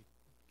making me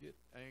get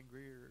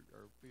angry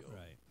or feel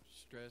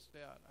stressed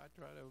out, I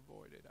try to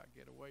avoid it. I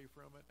get away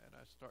from it, and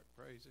I start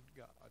praising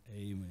God.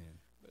 Amen.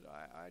 But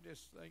I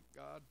just thank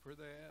God for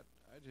that.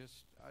 I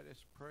just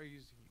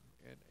praise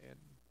Him. And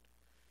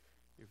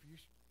if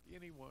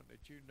anyone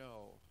that you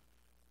know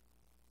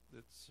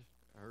that's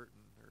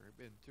hurting or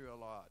been through a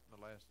lot in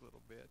the last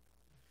little bit,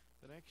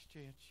 the next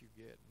chance you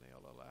get, and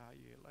they'll allow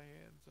you to lay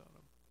hands on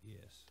them.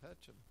 Yes.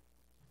 Touch them.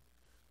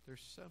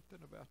 There's something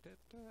about that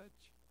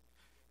touch.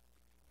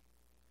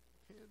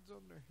 Hands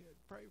on their head.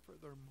 Pray for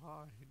their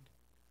mind.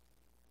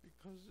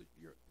 Because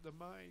the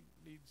mind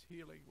needs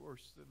healing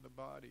worse than the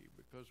body.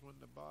 Because when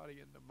the body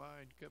and the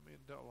mind come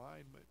into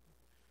alignment,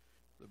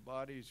 the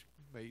body's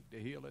made to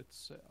heal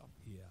itself.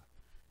 Yeah.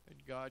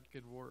 And God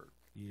can work.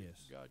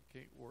 Yes. God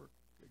can't work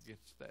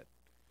against that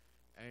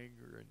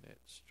anger and that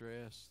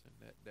stress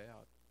and that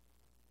doubt.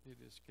 He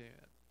just can't.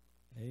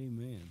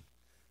 Amen.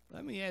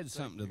 Let me add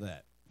something to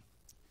that.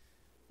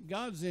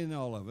 God's in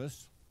all of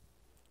us.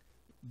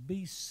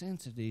 Be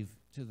sensitive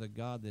to the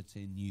God that's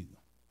in you.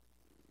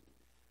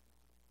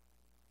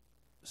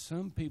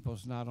 Some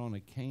people's not on a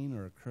cane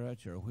or a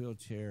crutch or a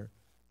wheelchair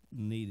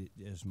need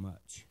it as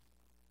much.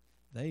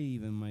 They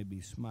even may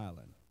be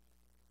smiling.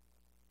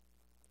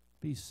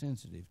 Be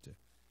sensitive to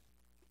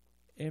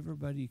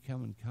everybody you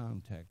come in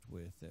contact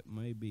with that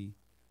may be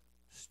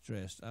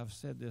stressed. I've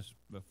said this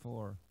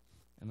before,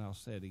 and I'll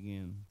say it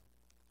again.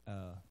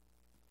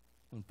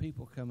 When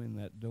people come in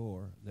that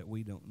door that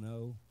we don't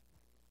know,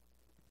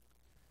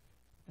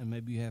 and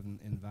maybe you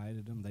haven't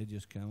invited them, they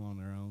just come on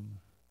their own,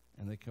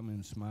 and they come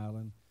in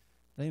smiling.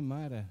 They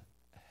might have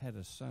had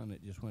a son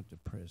that just went to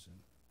prison.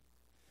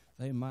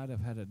 They might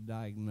have had a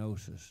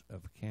diagnosis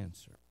of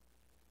cancer.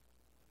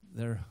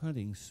 They're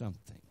hunting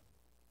something.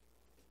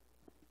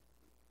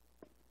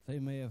 They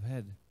may have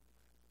had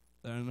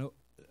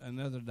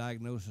another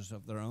diagnosis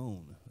of their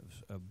own,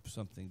 of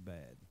something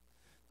bad.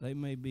 They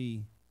may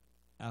be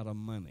out of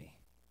money.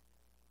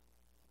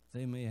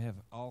 They may have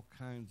all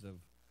kinds of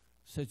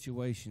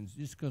situations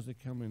just because they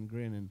come in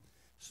grinning.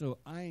 So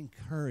I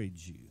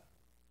encourage you,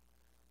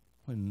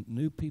 when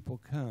new people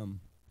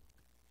come,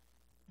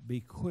 be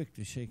quick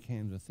to shake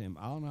hands with them.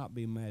 I'll not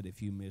be mad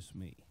if you miss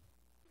me,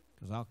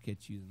 because I'll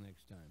catch you the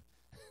next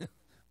time.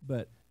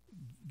 But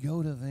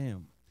go to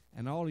them.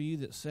 And all of you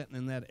that's sitting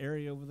in that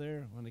area over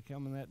there, when they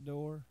come in that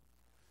door,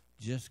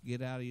 just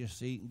get out of your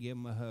seat and give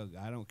them a hug.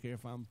 I don't care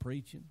if I'm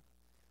preaching.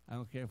 I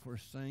don't care if we're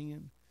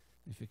singing.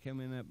 If you come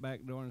in that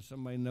back door and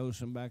somebody knows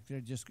them back there,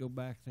 just go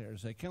back there and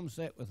say, come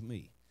sit with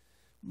me.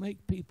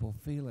 Make people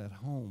feel at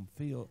home,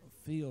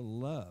 feel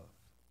love.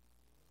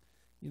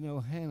 You know,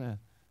 Hannah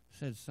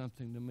said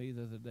something to me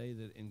the other day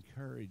that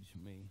encouraged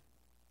me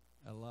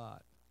a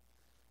lot.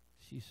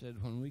 She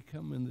said, when we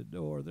come in the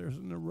door, there's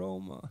an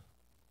aroma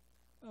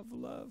of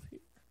love here.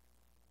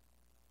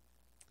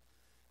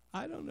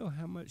 I don't know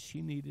how much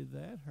she needed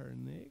that, her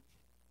and Nick.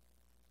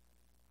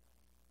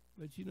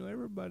 But you know,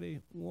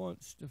 everybody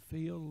wants to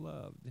feel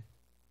loved.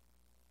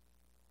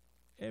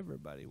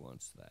 Everybody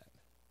wants that.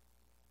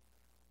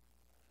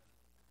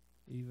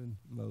 Even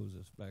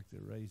Moses back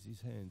there raised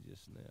his hand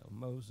just now.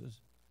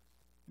 Moses,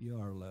 you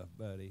are loved,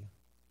 buddy.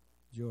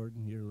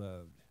 Jordan, you're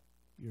loved.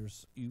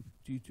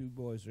 You two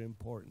boys are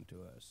important to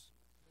us.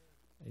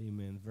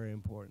 Amen. Very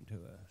important to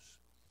us.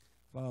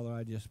 Father,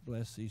 I just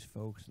bless these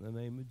folks in the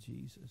name of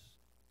Jesus.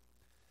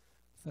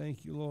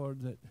 Thank you,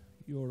 Lord, that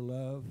your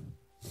love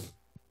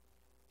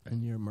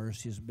and your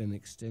mercy has been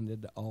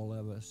extended to all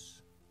of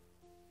us.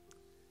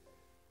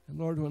 And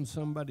Lord, when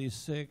somebody's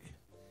sick,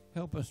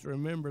 help us to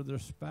remember their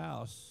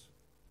spouse,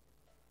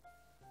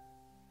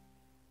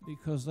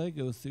 because they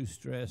go through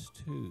stress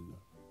too,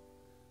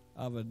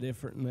 of a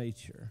different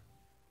nature.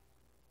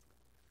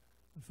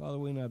 And Father,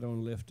 we not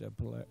only lift up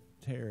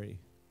Terry,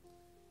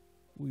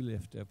 we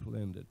lift up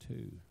Linda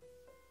too.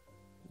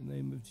 In the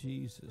name of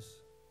Jesus.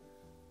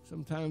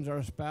 Sometimes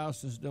our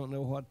spouses don't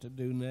know what to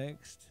do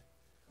next.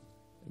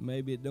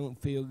 Maybe it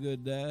don't feel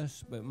good to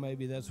us, but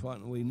maybe that's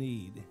what we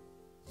need.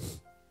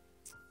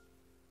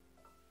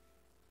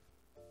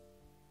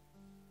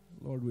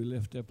 Lord, we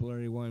lift up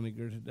Larry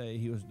Weiniger today.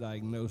 He was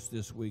diagnosed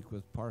this week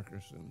with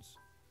Parkinson's.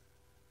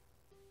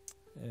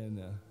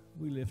 And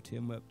we lift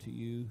him up to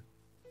you.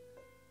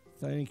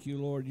 Thank you,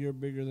 Lord, you're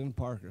bigger than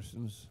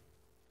Parkinson's.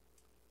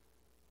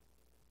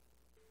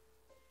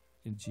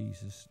 In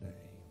Jesus' name.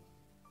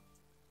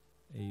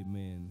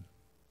 Amen.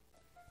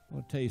 I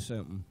want to tell you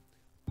something.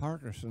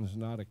 Parkinson's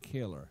not a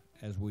killer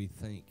as we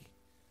think.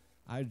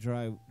 I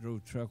drove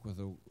truck with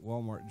a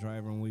Walmart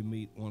driver, and we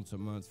meet once a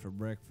month for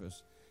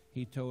breakfast.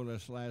 He told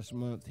us last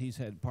month he's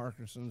had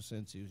Parkinson's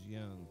since he was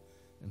young,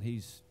 and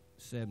he's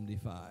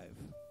 75.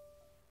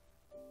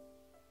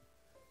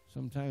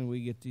 Sometimes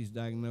we get these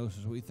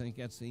diagnoses, we think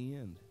that's the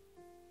end.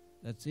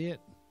 That's it.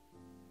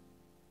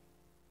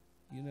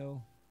 You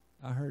know,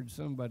 I heard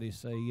somebody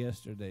say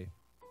yesterday,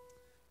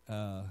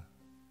 our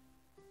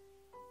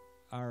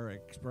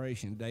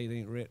expiration date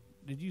ain't written.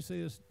 Did you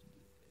see this,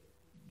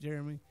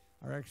 Jeremy?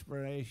 Our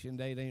expiration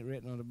date ain't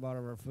written on the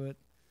bottom of our foot.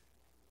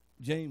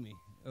 Jamie,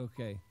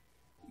 okay.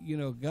 You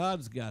know,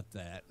 God's got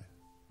that.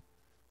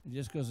 And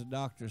just because the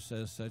doctor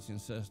says such and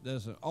such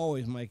doesn't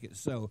always make it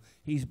so.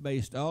 He's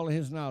based all of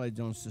his knowledge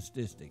on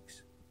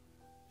statistics.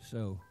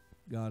 So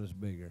God is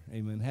bigger.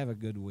 Amen. Have a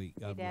good week.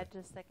 Hey, God Dad,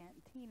 bless. just a second.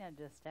 Tina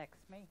just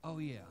texted me. Oh,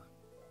 yeah.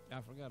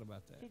 I forgot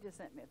about that. She just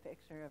sent me a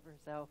picture of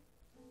herself.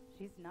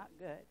 She's not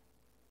good.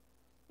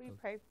 Will you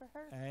pray for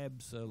her?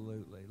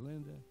 Absolutely.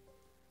 Linda,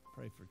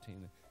 pray for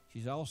Tina.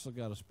 She's also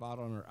got a spot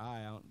on her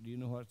eye. Do you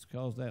know what's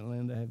caused that,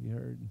 Linda? Have you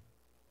heard?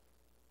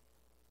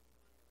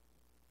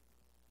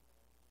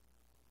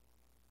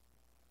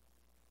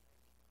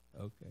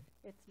 Okay.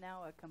 It's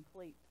now a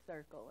complete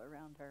circle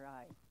around her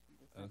eye. She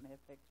just sent me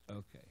a picture.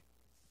 Okay.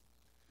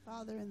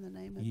 Father, in the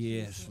name of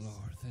Yes, Jesus,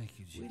 Lord. Thank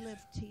you, Jesus. we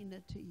lift Tina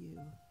to you.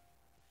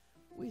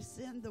 We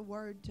send the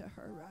word to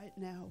her right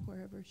now,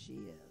 wherever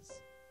she is.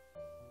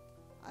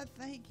 I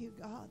thank you,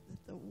 God,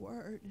 that the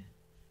word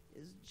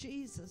is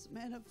Jesus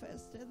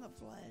manifest in the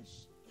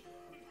flesh.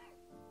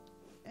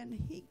 And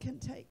he can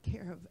take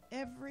care of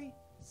every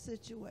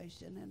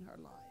situation in her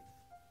life.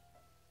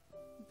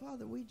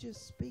 Father, we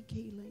just speak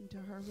healing to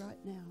her right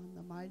now in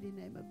the mighty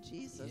name of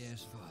Jesus.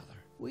 Yes, Father.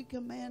 We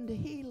command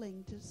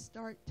healing to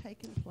start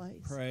taking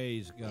place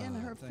Praise God. in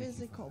her Thank you,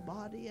 physical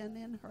Father. body and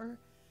in her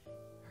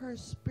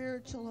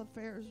spiritual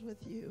affairs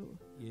with you.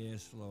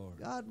 Yes,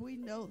 Lord. God, we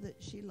know that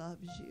she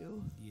loves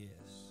you. Yes.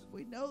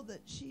 We know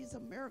that she's a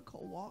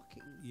miracle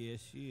walking.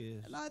 Yes, she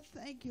is. And I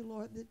thank you,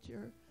 Lord, that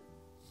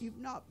you've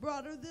not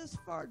brought her this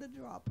far to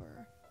drop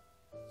her,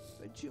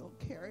 but you'll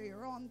carry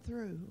her on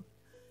through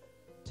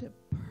to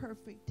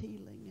perfect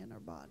healing in her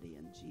body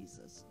in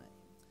Jesus'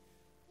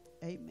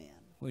 name. Amen.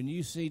 When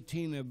you see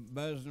Tina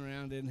buzzing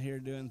around in here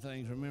doing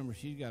things, remember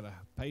she's got a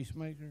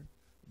pacemaker,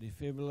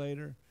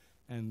 defibrillator,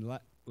 and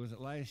was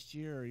it last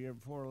year or year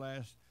before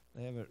last?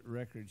 They have a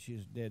record she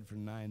was dead for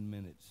 9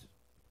 minutes.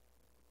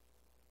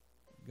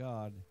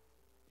 God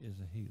is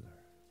a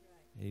healer.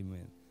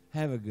 Amen.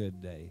 Have a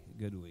good day,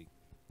 a good week.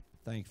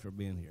 Thanks for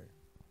being here.